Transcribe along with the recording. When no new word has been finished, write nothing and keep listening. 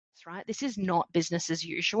right? This is not business as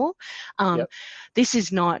usual. Um, Yep. this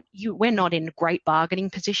is not we're not in great bargaining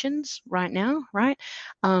positions right now, right?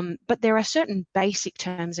 But there are certain basic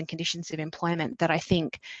terms and conditions of employment that I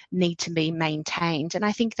think need to be maintained. And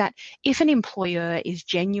I think that if an employer is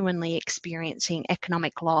genuinely experiencing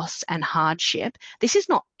economic loss and hardship, this is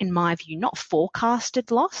not, in my view, not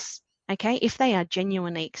forecasted loss. Okay, if they are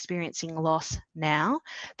genuinely experiencing loss now,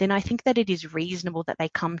 then I think that it is reasonable that they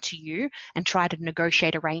come to you and try to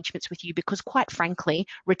negotiate arrangements with you, because quite frankly,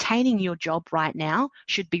 retaining your job right now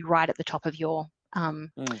should be right at the top of your Mm,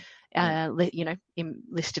 mm.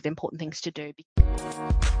 list of important things to do.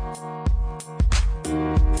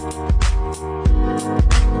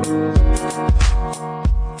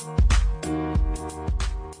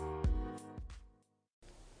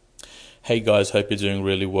 Hey guys, hope you're doing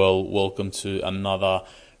really well. Welcome to another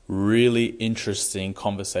really interesting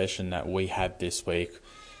conversation that we had this week.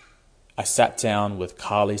 I sat down with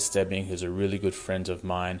Carly Stebbing, who's a really good friend of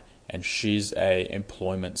mine, and she's a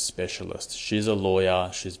employment specialist. She's a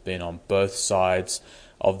lawyer. She's been on both sides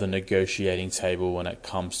of the negotiating table when it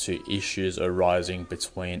comes to issues arising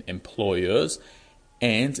between employers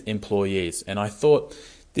and employees. And I thought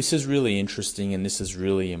this is really interesting and this is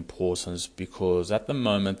really important because at the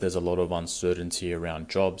moment there's a lot of uncertainty around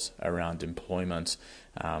jobs, around employment.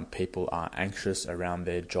 People are anxious around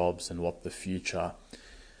their jobs and what the future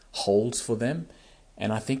holds for them.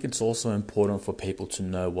 And I think it's also important for people to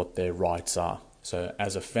know what their rights are. So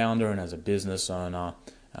as a founder and as a business owner,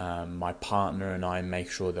 my partner and I make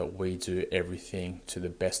sure that we do everything to the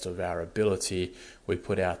best of our ability. We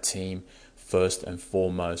put our team first and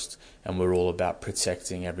foremost, and we're all about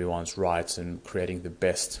protecting everyone's rights and creating the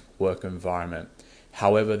best work environment.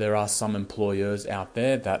 However, there are some employers out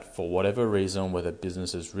there that, for whatever reason, whether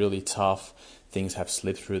business is really tough, things have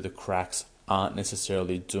slipped through the cracks, aren't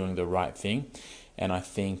necessarily doing the right thing. And I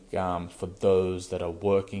think for those that are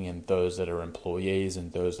working and those that are employees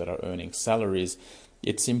and those that are earning salaries,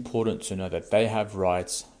 it's important to know that they have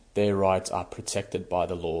rights. Their rights are protected by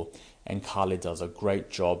the law. And Carly does a great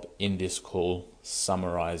job in this call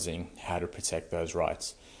summarizing how to protect those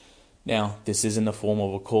rights. Now, this is in the form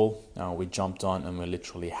of a call. We jumped on and we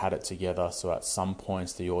literally had it together. So at some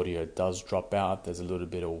points, the audio does drop out. There's a little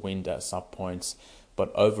bit of wind at some points.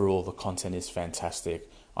 But overall, the content is fantastic.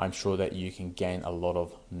 I'm sure that you can gain a lot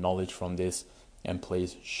of knowledge from this. And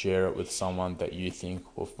please share it with someone that you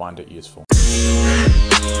think will find it useful.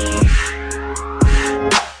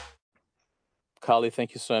 Carly,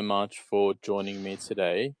 thank you so much for joining me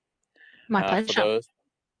today. My For pleasure.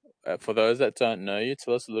 those that don't know you,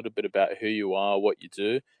 tell us a little bit about who you are, what you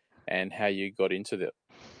do, and how you got into it.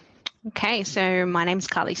 Okay, so my name's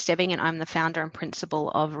Carly Stebbing and I'm the founder and principal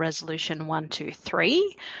of Resolution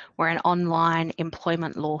 123. We're an online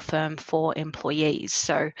employment law firm for employees.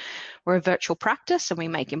 So we're a virtual practice and we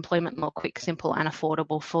make employment law quick, simple and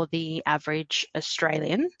affordable for the average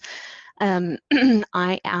Australian. I've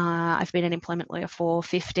been an employment lawyer for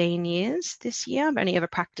 15 years this year. I've only ever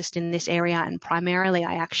practiced in this area, and primarily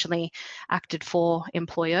I actually acted for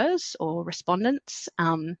employers or respondents.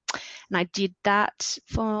 And I did that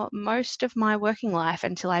for most of my working life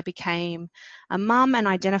until I became a mum and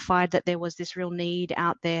identified that there was this real need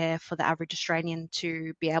out there for the average Australian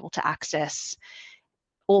to be able to access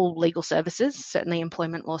all legal services, certainly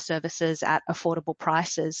employment law services, at affordable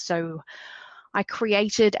prices. So I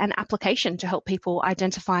created an application to help people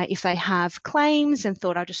identify if they have claims, and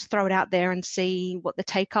thought I'd just throw it out there and see what the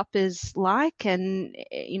take up is like. And,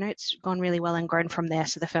 it's gone really well and grown from there.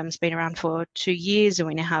 So the firm's been around for 2 years and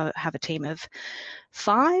we now have a team of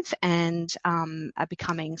 5 and are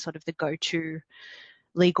becoming sort of the go-to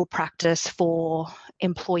legal practice for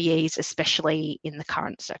employees, especially in the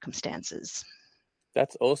current circumstances.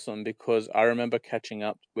 That's awesome, because I remember catching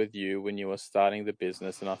up with you when you were starting the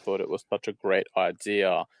business, and I thought it was such a great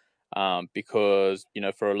idea because,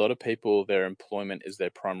 for a lot of people, their employment is their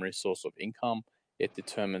primary source of income. It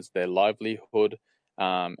determines their livelihood.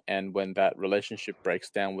 And when that relationship breaks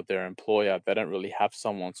down with their employer, they don't really have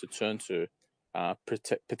someone to turn to,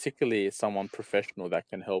 particularly someone professional that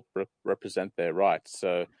can help represent their rights.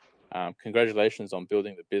 So congratulations on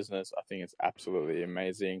building the business. I think it's absolutely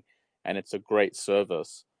amazing. And it's a great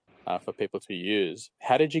service for people to use.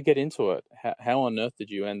 How did you get into it? How on earth did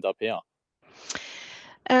you end up here?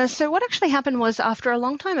 So what actually happened was, after a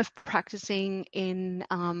long time of practicing in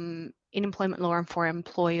employment law and for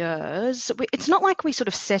employers, it's not like we sort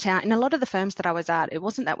of set out, in a lot of the firms that I was at, it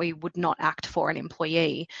wasn't that we would not act for an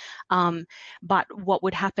employee, but what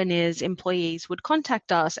would happen is employees would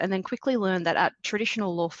contact us and then quickly learn that at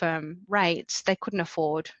traditional law firm rates, they couldn't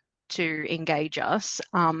afford to engage us,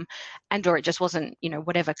 and or it just wasn't,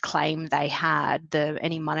 whatever claim they had,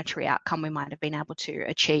 any monetary outcome we might have been able to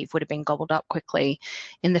achieve would have been gobbled up quickly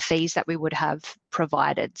in the fees that we would have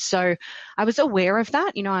provided. So I was aware of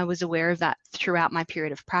that. I was aware of that throughout my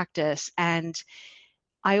period of practice. And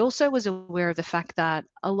I also was aware of the fact that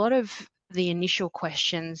a lot of the initial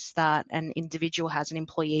questions that an individual has, an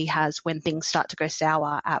employee has, when things start to go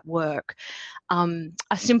sour at work, are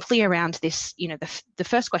simply around this. The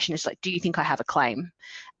first question is like, do you think I have a claim?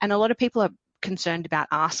 And a lot of people are concerned about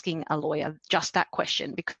asking a lawyer just that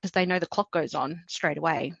question because they know the clock goes on straight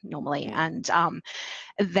away normally. And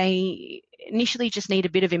they initially just need a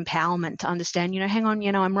bit of empowerment to understand, hang on,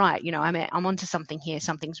 I'm right, I'm onto something here,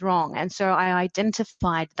 something's wrong. And so I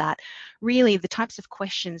identified that really the types of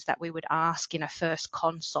questions that we would ask in a first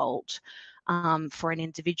consult for an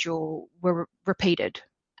individual were repeated.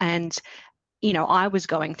 And I was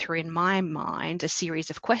going through in my mind a series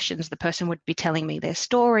of questions. The person would be telling me their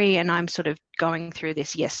story, and I'm sort of going through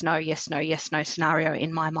this yes, no, yes, no, yes, no scenario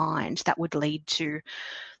in my mind that would lead to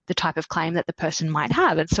the type of claim that the person might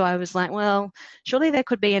have. And so I was like, well, surely there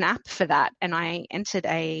could be an app for that. And I entered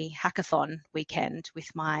a hackathon weekend with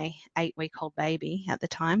my 8-week-old baby at the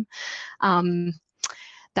time.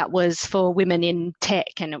 That was for women in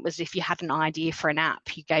tech, and it was if you had an idea for an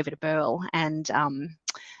app, you gave it a whirl.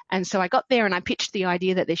 And so I got there and I pitched the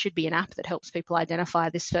idea that there should be an app that helps people identify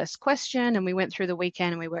this first question. And we went through the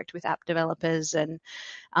weekend and we worked with app developers and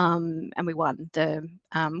we won the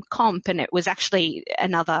comp. And it was actually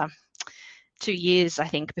another 2 years, I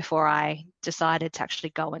think, before I decided to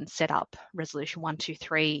actually go and set up Resolution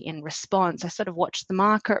 123 in response. I sort of watched the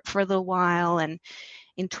market for a little while, and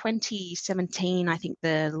in 2017, I think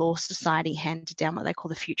the Law Society handed down what they call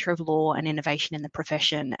the Future of Law and Innovation in the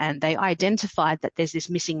Profession, and they identified that there's this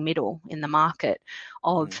missing middle in the market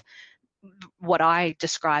of what I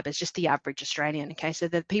describe as just the average Australian. Okay, so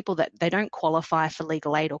the people that they don't qualify for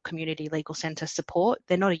legal aid or community legal centre support,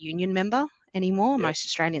 they're not a union member anymore. Yep. Most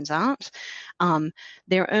Australians aren't.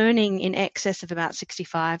 They're earning in excess of about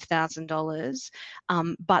 $65,000,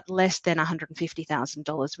 but less than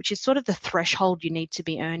 $150,000, which is sort of the threshold you need to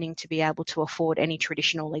be earning to be able to afford any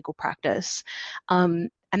traditional legal practice.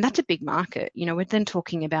 And that's a big market. We're then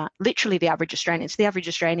talking about literally the average Australian. So the average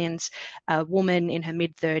Australian's a woman in her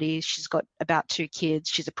mid-30s. She's got about 2 kids.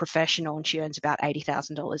 She's a professional and she earns about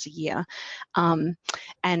 $80,000 a year.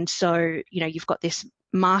 And so, you've got this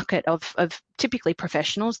market of typically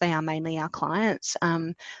professionals. They are mainly our clients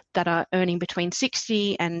that are earning between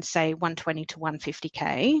 60 and say 120 to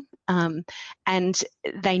 150K. And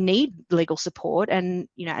they need legal support. And,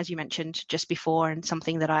 as you mentioned just before, and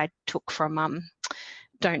something that I took from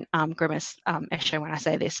don't grimace, Esho, when I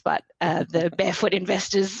say this, but the Barefoot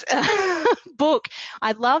Investors book,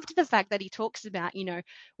 I loved the fact that he talks about,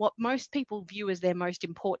 what most people view as their most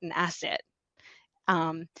important asset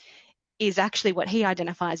is actually what he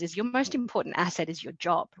identifies as your most important asset is your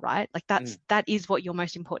job, right? Like that is what your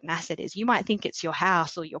most important asset is. You might think it's your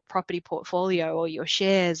house or your property portfolio or your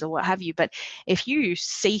shares or what have you, but if you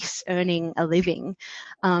cease earning a living,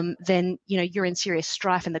 then, you're in serious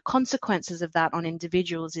strife, and the consequences of that on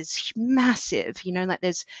individuals is massive. Like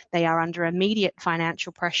they are under immediate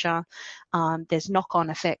financial pressure. There's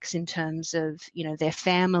knock-on effects in terms of, their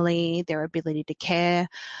family, their ability to care,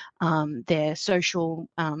 their social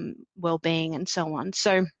well-being, and so on.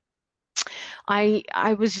 So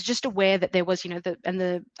I was just aware that there was,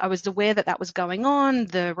 I was aware that was going on.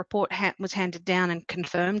 The report was handed down and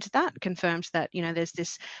confirmed that, there's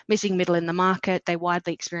this missing middle in the market. They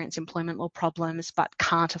widely experience employment law problems, but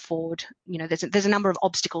can't afford, there's a number of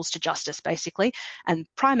obstacles to justice, basically. And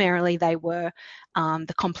primarily they were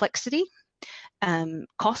the complexity,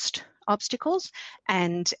 cost obstacles,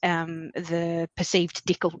 and the perceived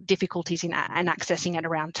difficulties in accessing it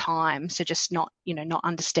around time. So just not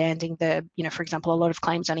understanding for example, a lot of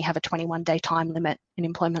claims only have a 21-day time limit in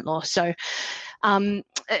employment law. So, and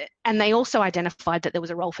they also identified that there was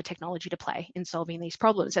a role for technology to play in solving these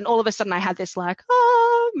problems. And all of a sudden I had this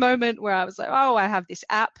moment where I was like, I have this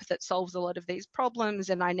app that solves a lot of these problems,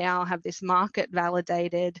 and I now have this market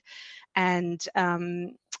validated. And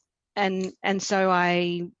so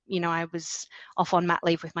I was off on mat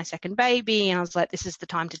leave with my second baby, and I was like, this is the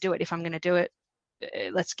time to do it. If I'm going to do it,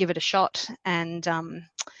 let's give it a shot. And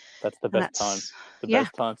that's the best time. The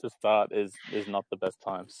best time to start is not the best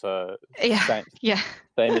time. So same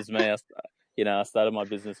as me. I started my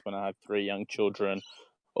business when I had 3 young children,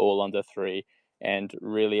 all under 3. And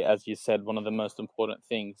really, as you said, one of the most important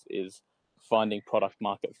things is finding product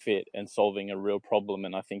market fit and solving a real problem.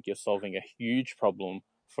 And I think you're solving a huge problem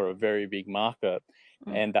for a very big market.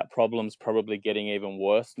 And that problem's probably getting even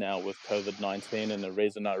worse now with COVID-19. And the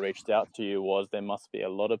reason I reached out to you was there must be a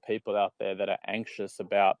lot of people out there that are anxious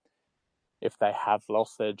about if they have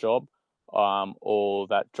lost their job, or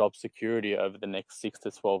that job security over the next 6 to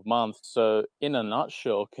 12 months. So in a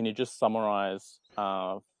nutshell, can you just summarize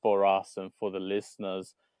for us and for the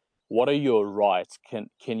listeners, what are your rights?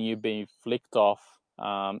 Can you be flicked off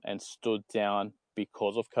and stood down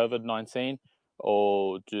because of COVID-19,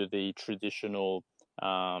 or do the traditional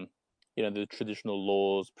the traditional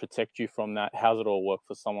laws protect you from that? How's it all work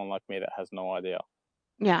for someone like me that has no idea?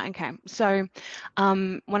 Yeah, okay. So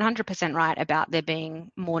 100% right about there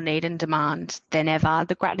being more need and demand than ever.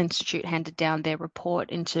 The Grattan Institute handed down their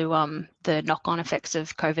report into the knock-on effects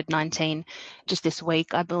of COVID-19 just this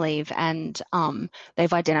week, I believe, and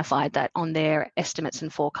they've identified that on their estimates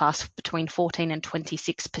and forecasts, between 14 and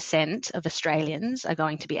 26% of Australians are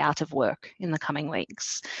going to be out of work in the coming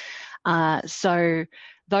weeks. So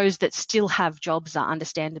those that still have jobs are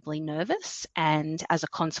understandably nervous, and as a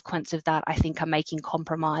consequence of that, I think are making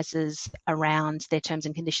compromises around their terms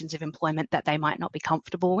and conditions of employment that they might not be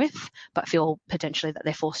comfortable with, but feel potentially that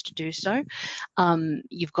they're forced to do so.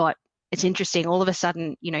 It's interesting, all of a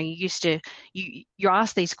sudden, you're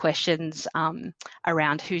asked these questions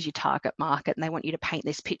around who's your target market, and they want you to paint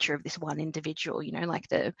this picture of this one individual, like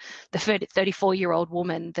the 34-year-old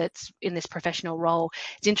woman that's in this professional role.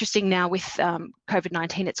 It's interesting now with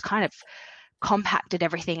COVID-19, it's kind of compacted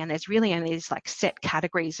everything, and there's really only these like set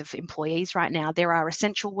categories of employees right now. There are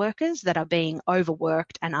essential workers that are being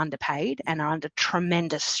overworked and underpaid and are under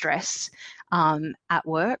tremendous stress at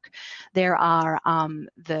work. There are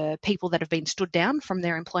the people that have been stood down from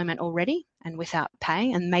their employment already and without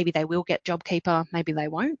pay, and maybe they will get JobKeeper, maybe they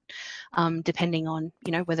won't, depending on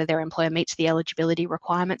whether their employer meets the eligibility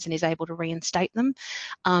requirements and is able to reinstate them.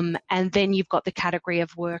 And then you've got the category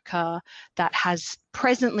of worker that has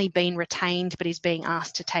presently been retained but is being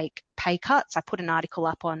asked to take pay cuts. I put an article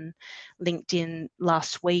up on LinkedIn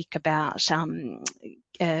last week about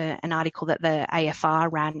an article that the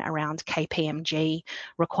AFR ran around KPMG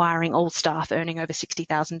requiring all staff earning over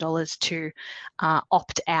 $60,000 to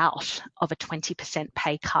opt out of a 20%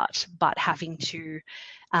 pay cut, but having to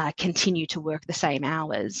continue to work the same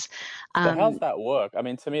hours. So how's that work? I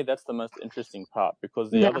mean, to me, that's the most interesting part, because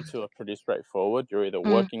the other two are pretty straightforward. You're either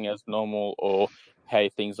working as normal or, hey,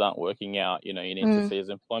 things aren't working out, you need to cease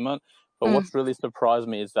employment. But what's really surprised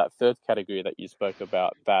me is that third category that you spoke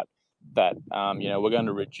about, that we're going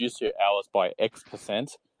to reduce your hours by X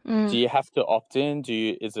percent. Do you have to opt in?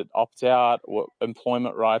 Is it opt out? What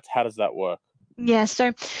employment rights? How does that work? Yeah,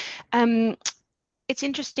 so it's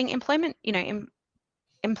interesting. Employment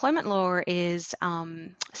law is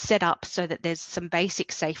set up so that there's some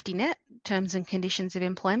basic safety net terms and conditions of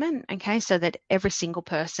employment, okay, so that every single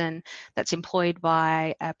person that's employed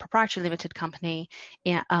by a proprietary limited company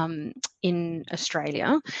in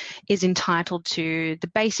Australia is entitled to the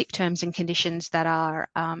basic terms and conditions that are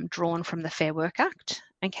drawn from the Fair Work Act.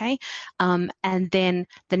 Okay, and then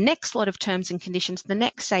the next lot of terms and conditions, the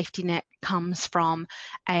next safety net comes from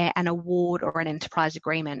an award or an enterprise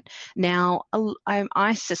agreement. Now,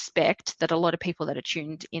 I suspect that a lot of people that are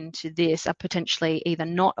tuned into this are potentially either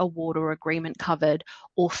not award or agreement covered,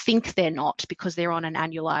 or think they're not because they're on an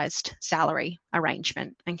annualized salary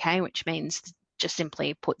arrangement, okay, which means just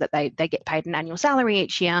simply put that they get paid an annual salary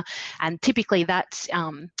each year, and typically that's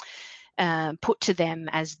put to them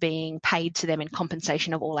as being paid to them in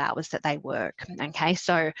compensation of all hours that they work. Okay,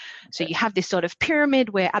 so you have this sort of pyramid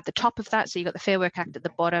where at the top of that, so you've got the Fair Work Act at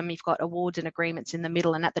the bottom, you've got awards and agreements in the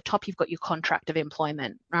middle, and at the top you've got your contract of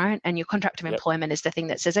employment, right? And your contract of employment is the thing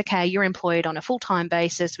that says, okay, you're employed on a full-time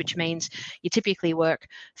basis, which means you typically work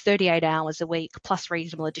 38 hours a week plus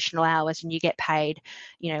reasonable additional hours, and you get paid,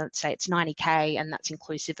 let's say it's 90K, and that's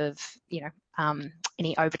inclusive of,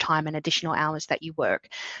 any overtime and additional hours that you work.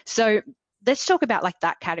 So let's talk about like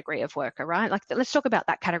that category of worker, right? Let's talk about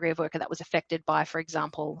that category of worker that was affected by, for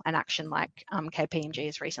example, an action like KPMG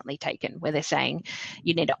has recently taken, where they're saying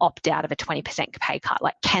you need to opt out of a 20% pay cut.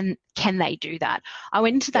 Like, can they do that? I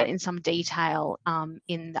went into that in some detail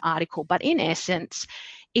in the article, but in essence,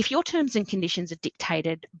 if your terms and conditions are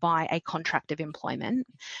dictated by a contract of employment,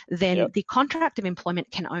 then the contract of employment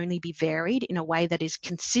can only be varied in a way that is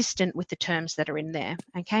consistent with the terms that are in there,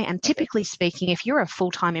 okay? And typically speaking, if you're a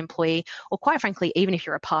full-time employee, or quite frankly, even if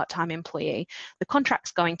you're a part-time employee, the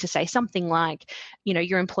contract's going to say something like,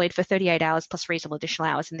 you're employed for 38 hours plus reasonable additional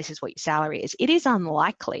hours, and this is what your salary is. It is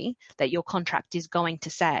unlikely that your contract is going to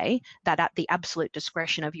say that at the absolute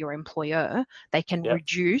discretion of your employer, they can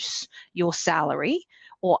reduce your salary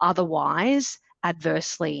or otherwise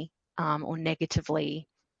adversely or negatively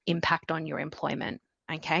impact on your employment.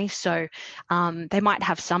 Okay, so they might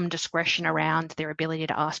have some discretion around their ability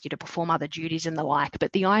to ask you to perform other duties and the like,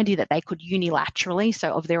 but the idea that they could unilaterally,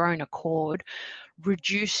 so of their own accord,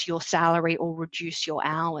 reduce your salary or reduce your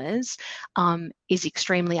hours is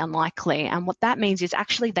extremely unlikely. And what that means is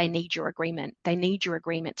actually they need your agreement. They need your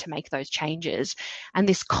agreement to make those changes. And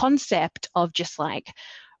this concept of just like,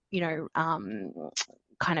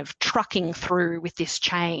 kind of trucking through with this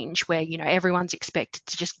change where, everyone's expected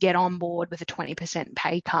to just get on board with a 20%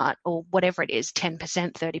 pay cut or whatever it is, 10%,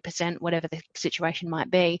 30%, whatever the situation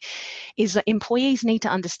might be, is that employees need to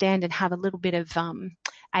understand and have a little bit of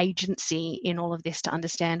agency in all of this to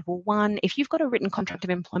understand, well, one, if you've got a written contract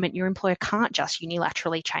of employment, your employer can't just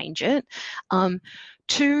unilaterally change it.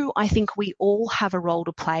 Two, I think we all have a role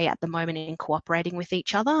to play at the moment in cooperating with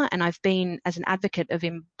each other. And I've been, as an advocate of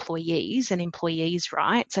employees and employees'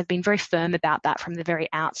 rights, I've been very firm about that from the very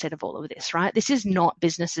outset of all of this, right? This is not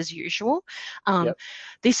business as usual.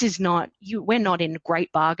 This is not, we're not in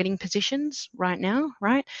great bargaining positions right now,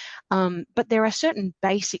 right? But there are certain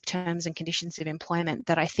basic terms and conditions of employment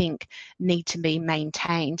that I think need to be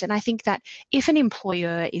maintained. And I think that if an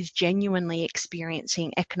employer is genuinely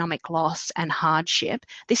experiencing economic loss and hardship,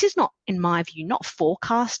 this is not, in my view, not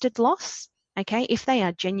forecasted loss. Okay, if they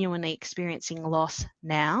are genuinely experiencing loss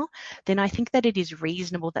now, then I think that it is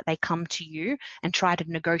reasonable that they come to you and try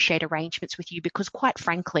to negotiate arrangements with you, because quite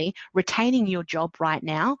frankly, retaining your job right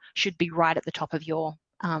now should be right at the top of your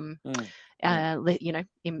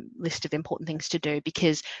list of important things to do,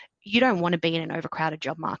 because you don't want to be in an overcrowded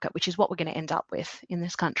job market, which is what we're going to end up with in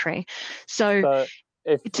this country. So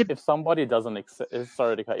if somebody doesn't accept,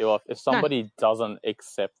 sorry to cut you off, if somebody doesn't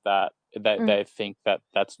accept that, they think that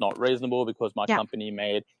that's not reasonable because my company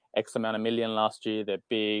made X amount of million last year, they're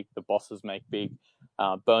big, the bosses make big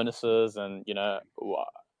bonuses, and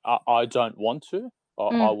I don't want to,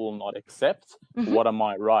 or I will not accept. What are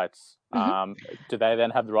my rights? Do they then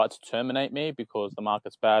have the right to terminate me because the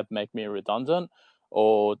market's bad, make me redundant?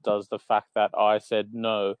 Or does the fact that I said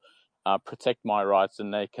no protect my rights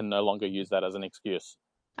and they can no longer use that as an excuse?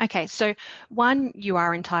 Okay, so one, you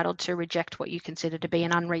are entitled to reject what you consider to be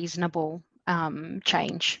an unreasonable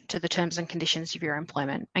change to the terms and conditions of your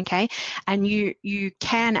employment, okay? And you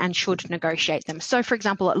can and should negotiate them. So, for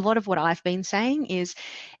example, a lot of what I've been saying is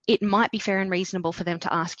it might be fair and reasonable for them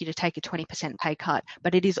to ask you to take a 20% pay cut,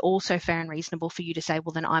 but it is also fair and reasonable for you to say,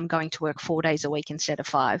 well, then I'm going to work 4 days a week instead of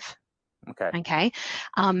 5. Okay.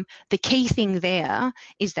 The key thing there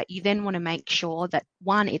is that you then want to make sure that,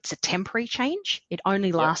 one, it's a temporary change. It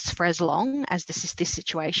only lasts for as long as this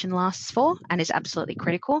situation lasts for, and is absolutely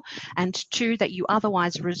critical. And two, that you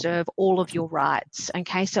otherwise reserve all of your rights.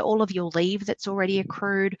 Okay. So all of your leave that's already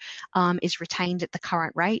accrued is retained at the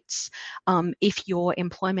current rates. If your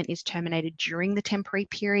employment is terminated during the temporary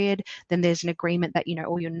period, then there's an agreement that,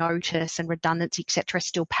 all your notice and redundancy, et cetera, is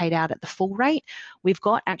still paid out at the full rate. We've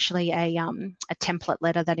got actually a template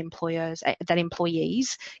letter that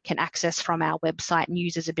employees can access from our website and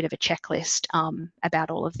use as a bit of a checklist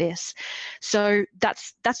about all of this. So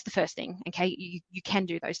that's the first thing. Okay, you can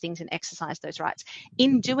do those things and exercise those rights.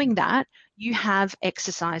 In doing that, you have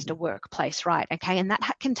exercised a workplace right. Okay, and that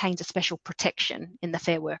contains a special protection in the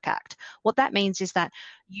Fair Work Act. What that means is that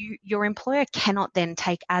your employer cannot then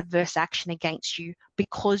take adverse action against you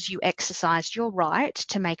because you exercised your right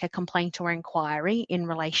to make a complaint or inquiry in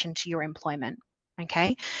relation to your employment.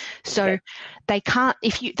 Okay, so they can't.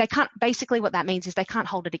 Basically, what that means is they can't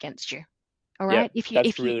hold it against you. All right.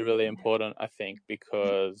 That's really, really important, I think,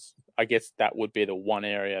 because I guess that would be the one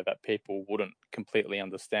area that people wouldn't completely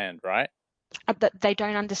understand, right? That they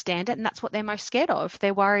don't understand it, and that's what they're most scared of.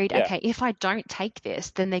 They're worried, okay, if I don't take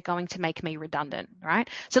this, then they're going to make me redundant, right?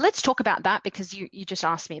 So let's talk about that, because you just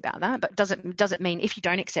asked me about that. But does it mean if you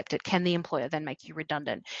don't accept it, can the employer then make you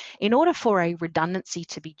redundant? In order for a redundancy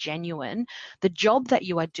to be genuine, the job that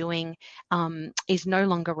you are doing is no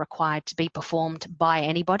longer required to be performed by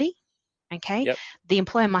anybody. Okay, the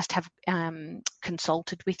employer must have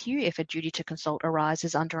consulted with you if a duty to consult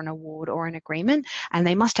arises under an award or an agreement, and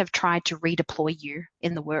they must have tried to redeploy you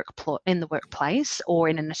in the workplace or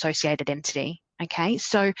in an associated entity. Okay,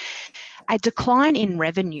 so a decline in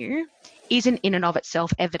revenue isn't in and of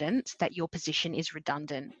itself evidence that your position is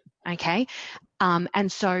redundant. Okay, and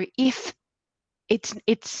so if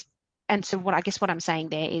And so what I'm saying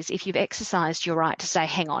there is, if you've exercised your right to say,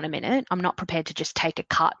 hang on a minute, I'm not prepared to just take a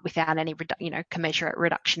cut without any, commensurate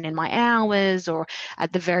reduction in my hours, or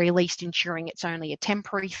at the very least ensuring it's only a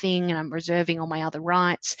temporary thing and I'm reserving all my other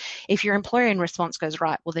rights. If your employer in response goes,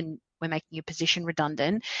 right, well then we're making your position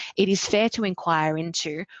redundant, it is fair to inquire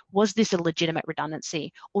into, was this a legitimate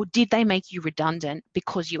redundancy, or did they make you redundant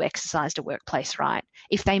because you exercised a workplace right?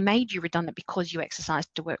 If they made you redundant because you exercised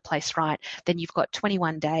a workplace right, then you've got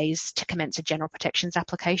 21 days to commence a general protections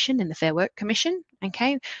application in the Fair Work Commission,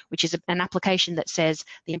 okay, which is an application that says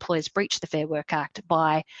the employer's breached the Fair Work Act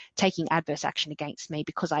by taking adverse action against me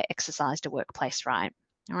because I exercised a workplace right.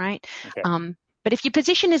 All right. Okay. But if your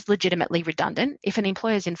position is legitimately redundant, if an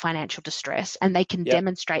employer is in financial distress and they can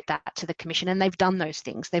demonstrate that to the Commission, and they've done those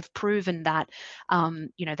things, they've proven that,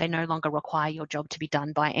 they no longer require your job to be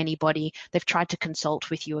done by anybody. They've tried to consult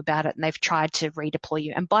with you about it, and they've tried to redeploy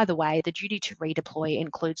you. And by the way, the duty to redeploy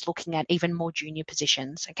includes looking at even more junior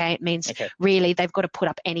positions. Okay, it means really they've got to put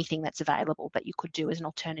up anything that's available that you could do as an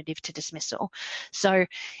alternative to dismissal. So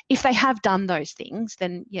if they have done those things,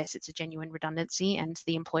 then yes, it's a genuine redundancy, and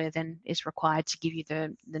the employer then is required to give you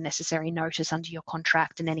the necessary notice under your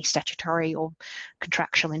contract and any statutory or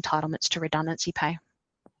contractual entitlements to redundancy pay.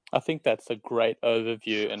 I think that's a great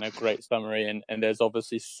overview and a great summary, and there's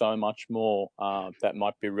obviously so much more that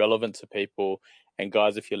might be relevant to people. And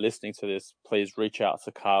guys, if you're listening to this, please reach out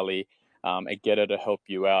to Carly and get her to help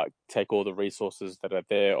you out. Take all the resources that are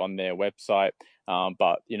there on their website,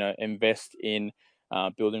 but invest in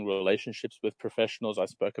building relationships with professionals. I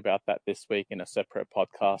spoke about that this week in a separate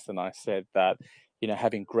podcast, and I said that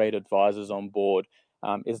having great advisors on board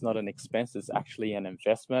is not an expense; it's actually an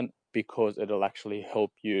investment, because it'll actually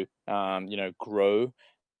help you, grow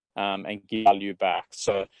and give value back.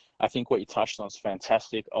 So I think what you touched on is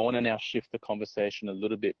fantastic. I want to now shift the conversation a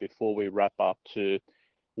little bit before we wrap up to,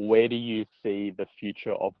 where do you see the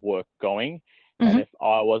future of work going? Mm-hmm. And if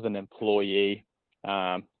I was an employee,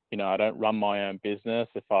 I don't run my own business.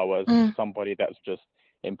 If I was somebody that's just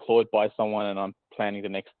employed by someone and I'm planning the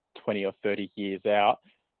next 20 or 30 years out,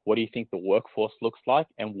 what do you think the workforce looks like,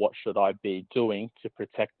 and what should I be doing to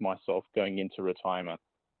protect myself going into retirement?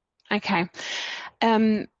 Okay.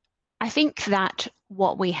 I think that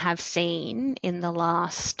what we have seen in the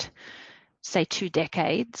last, say, 2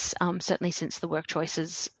 decades, certainly since the work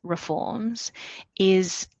choices reforms,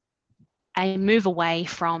 is a move away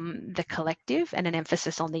from the collective and an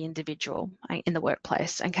emphasis on the individual in the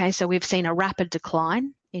workplace. Okay, so we've seen a rapid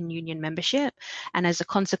decline in union membership, and as a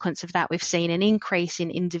consequence of that, we've seen an increase in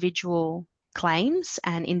individual claims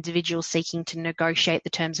and individuals seeking to negotiate the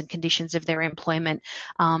terms and conditions of their employment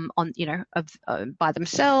by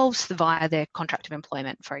themselves via their contract of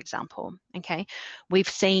employment, for example. Okay, we've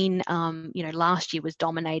seen last year was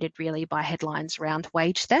dominated really by headlines around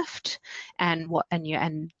wage theft, and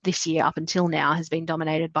this year up until now has been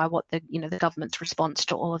dominated by what the government's response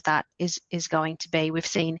to all of that is going to be. We've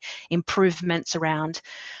seen improvements around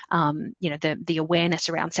the awareness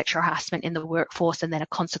around sexual harassment in the workforce, and then a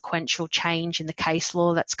consequential change in the case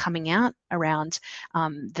law that's coming out around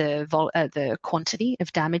the quantity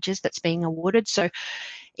of damages that's being awarded. So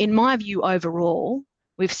in my view, overall,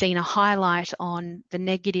 we've seen a highlight on the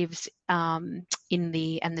negatives and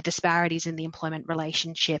the disparities in the employment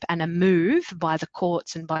relationship, and a move by the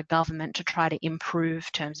courts and by government to try to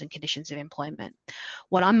improve terms and conditions of employment.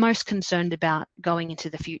 What I'm most concerned about going into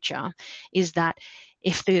the future is that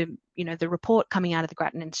if the report coming out of the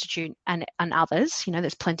Grattan Institute and others,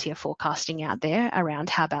 there's plenty of forecasting out there around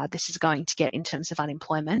how bad this is going to get in terms of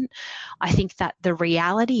unemployment. I think that the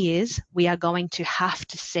reality is we are going to have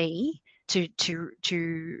to see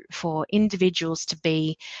for individuals to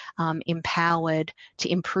be empowered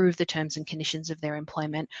to improve the terms and conditions of their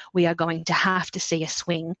employment. We are going to have to see a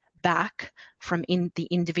swing back from the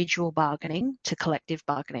individual bargaining to collective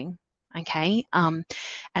bargaining. Okay, and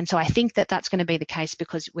so I think that that's going to be the case,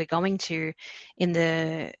 because we're going to, in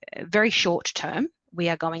the very short term, we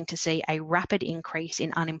are going to see a rapid increase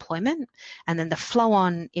in unemployment, and then the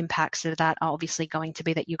flow-on impacts of that are obviously going to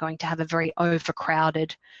be that you're going to have a very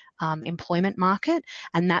overcrowded employment market,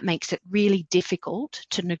 and that makes it really difficult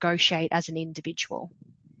to negotiate as an individual.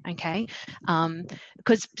 Okay,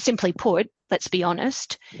 because simply put, let's be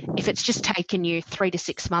honest, if it's just taken you 3 to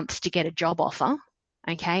 6 months to get a job offer,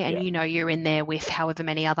 okay, and you're in there with however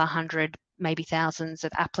many other 100, maybe thousands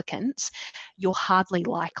of applicants, you're hardly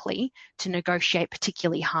likely to negotiate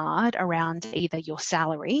particularly hard around either your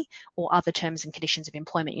salary or other terms and conditions of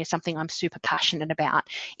employment. Something I'm super passionate about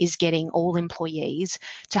is getting all employees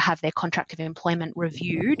to have their contract of employment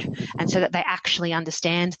reviewed, and so that they actually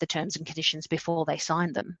understand the terms and conditions before they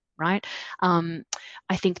sign them, right? I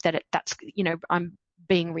think that I'm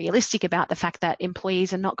being realistic about the fact that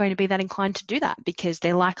employees are not going to be that inclined to do that, because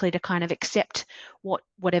they're likely to kind of accept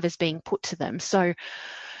whatever's being put to them. So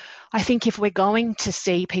I think if we're going to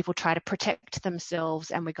see people try to protect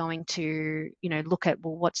themselves and we're going to, look at,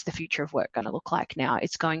 well, what's the future of work going to look like now?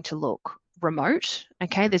 It's going to look remote.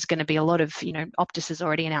 Okay. There's going to be a lot of, Optus has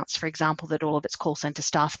already announced, for example, that all of its call center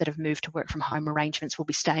staff that have moved to work from home arrangements will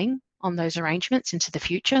be staying on those arrangements into the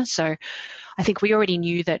future. So I think we already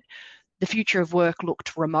knew that the future of work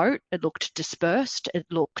looked remote. It looked dispersed. It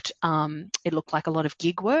looked like a lot of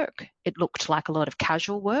gig work. It looked like a lot of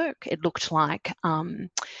casual work. It looked like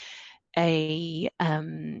a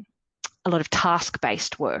lot of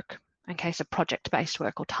task-based work. Okay, so project-based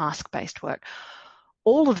work or task-based work.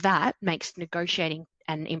 All of that makes negotiating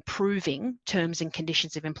and improving terms and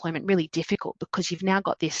conditions of employment really difficult, because you've now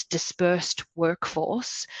got this dispersed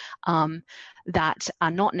workforce that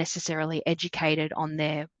are not necessarily educated on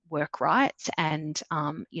their work rights. And,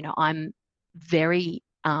 I'm very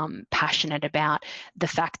passionate about the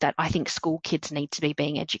fact that I think school kids need to be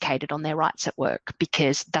being educated on their rights at work,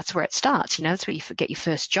 because that's where it starts. That's where you get your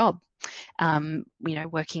first job.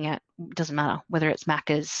 Working at, doesn't matter whether it's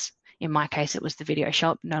Macca's. In my case, it was the video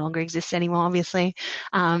shop. No longer exists anymore, obviously.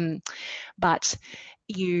 But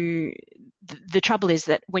the trouble is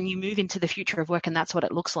that when you move into the future of work, and that's what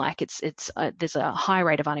it looks like, there's a high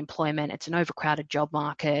rate of unemployment, it's an overcrowded job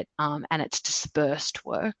market, and it's dispersed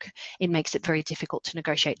work. It makes it very difficult to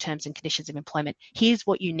negotiate terms and conditions of employment. Here's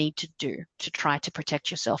what you need to do to try to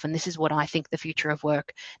protect yourself, and this is what I think the future of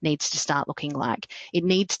work needs to start looking like. It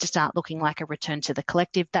needs to start looking like a return to the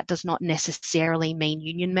collective. That does not necessarily mean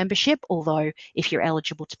union membership, although if you're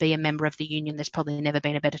eligible to be a member of the union, there's probably never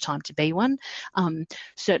been a better time to be one.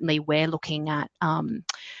 Certainly we're looking at,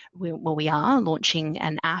 we are launching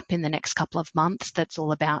an app in the next couple of months that's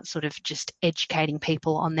all about sort of just educating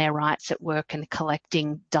people on their rights at work and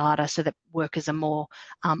collecting data so that workers are more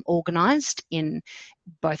organised in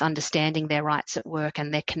both understanding their rights at work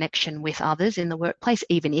and their connection with others in the workplace,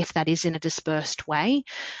 even if that is in a dispersed way.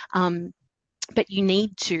 But you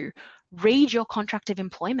need to read your contract of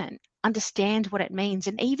employment, understand what it means,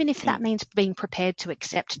 and even if that means being prepared to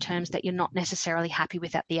accept terms that you're not necessarily happy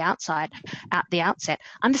with at the outset,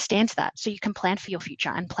 understand that so you can plan for your future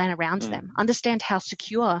and plan around them. Understand how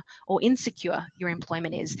secure or insecure your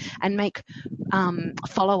employment is, and make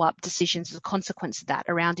follow-up decisions as a consequence of that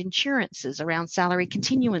around insurances, around salary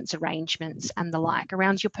continuance arrangements and the like,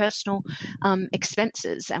 around your personal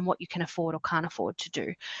expenses and what you can afford or can't afford to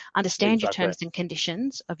do. Understand your terms and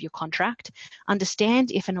conditions of your contract.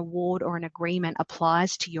 Understand if an award or an agreement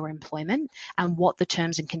applies to your employment and what the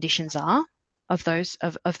terms and conditions are of those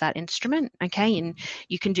of that instrument. Okay, and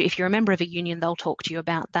you can do, if you're a member of a union, they'll talk to you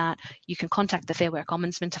about that. You can contact the Fair Work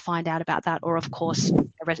Ombudsman to find out about that, or of course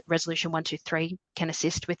Resolution 123 can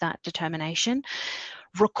assist with that determination.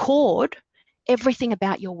 Record everything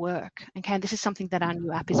about your work. Okay, and this is something that our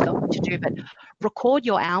new app is going to do, but record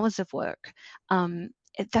your hours of work.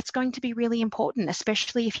 That's going to be really important,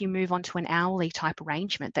 especially if you move on to an hourly type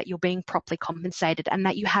arrangement, that you're being properly compensated and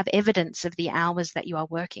that you have evidence of the hours that you are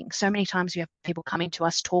working. So many times we have people coming to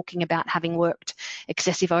us talking about having worked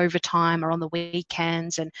excessive overtime or on the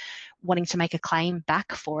weekends and wanting to make a claim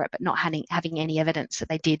back for it, but not having any evidence that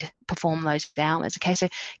they did perform those hours. Okay, so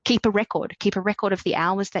keep a record of the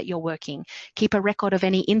hours that you're working, keep a record of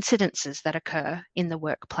any incidences that occur in the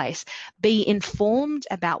workplace. Be informed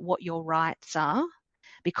about what your rights are,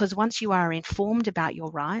 because once you are informed about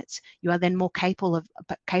your rights, you are then more capable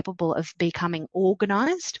of becoming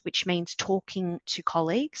organised, which means talking to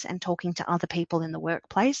colleagues and talking to other people in the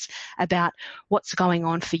workplace about what's going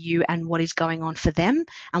on for you and what is going on for them.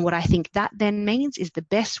 And what I think that then means is the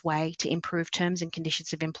best way to improve terms and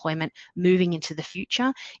conditions of employment moving into the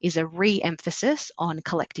future is a re-emphasis on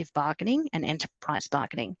collective bargaining and enterprise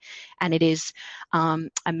bargaining. And it is a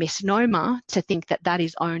misnomer to think that that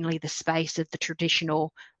is only the space of the traditional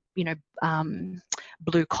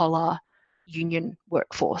blue collar union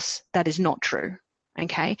workforce. That is not true.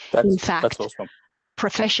 Okay. In fact, that's awesome.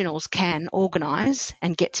 Professionals can organise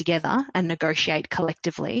and get together and negotiate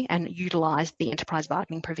collectively and utilise the enterprise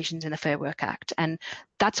bargaining provisions in the Fair Work Act. And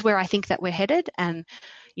that's where I think that we're headed. And,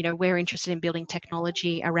 we're interested in building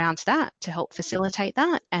technology around that to help facilitate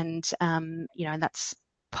that. And, and that's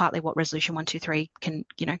partly what Resolution 123 can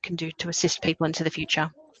do to assist people into the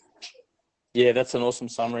future. Yeah, that's an awesome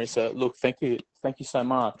summary. So look, thank you so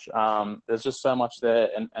much. There's just so much there,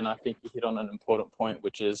 and I think you hit on an important point,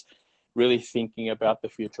 which is really thinking about the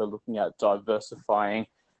future, looking at diversifying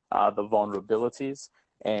the vulnerabilities.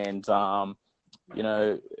 And another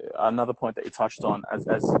point that you touched on,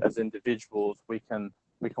 as individuals, we can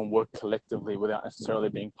work collectively without necessarily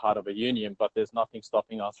being part of a union, but there's nothing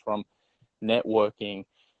stopping us from networking,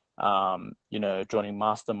 joining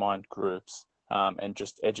mastermind groups, and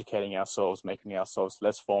just educating ourselves, making ourselves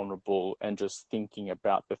less vulnerable, and just thinking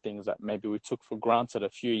about the things that maybe we took for granted a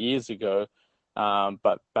few years ago,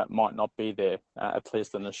 but that might not be there, at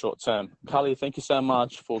least in the short term. Carly, thank you so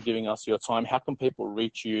much for giving us your time. How can people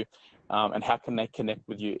reach you, and how can they connect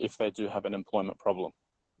with you if they do have an employment problem?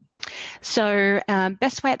 So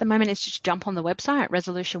best way at the moment is just jump on the website,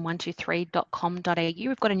 resolution123.com.au.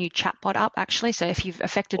 We've got a new chatbot up actually. So if you're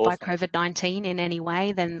affected by COVID-19 in any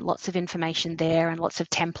way, then lots of information there and lots of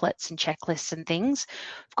templates and checklists and things.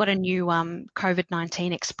 We've got a new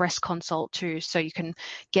COVID-19 express consult too. So you can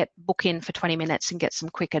book in for 20 minutes and get some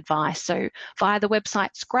quick advice. So via the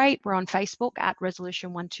website's great. We're on Facebook at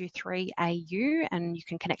resolution123AU, and you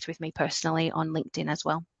can connect with me personally on LinkedIn as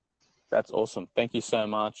well. That's awesome. Thank you so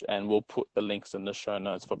much. And we'll put the links in the show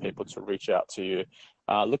notes for people to reach out to you.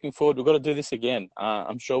 Looking forward. We've got to do this again.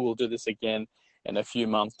 I'm sure we'll do this again in a few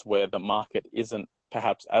months where the market isn't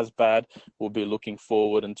perhaps as bad. We'll be looking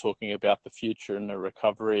forward and talking about the future and the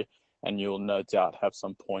recovery. And you'll no doubt have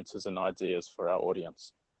some pointers and ideas for our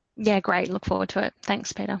audience. Yeah, great. Look forward to it.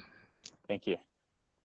 Thanks, Peter. Thank you.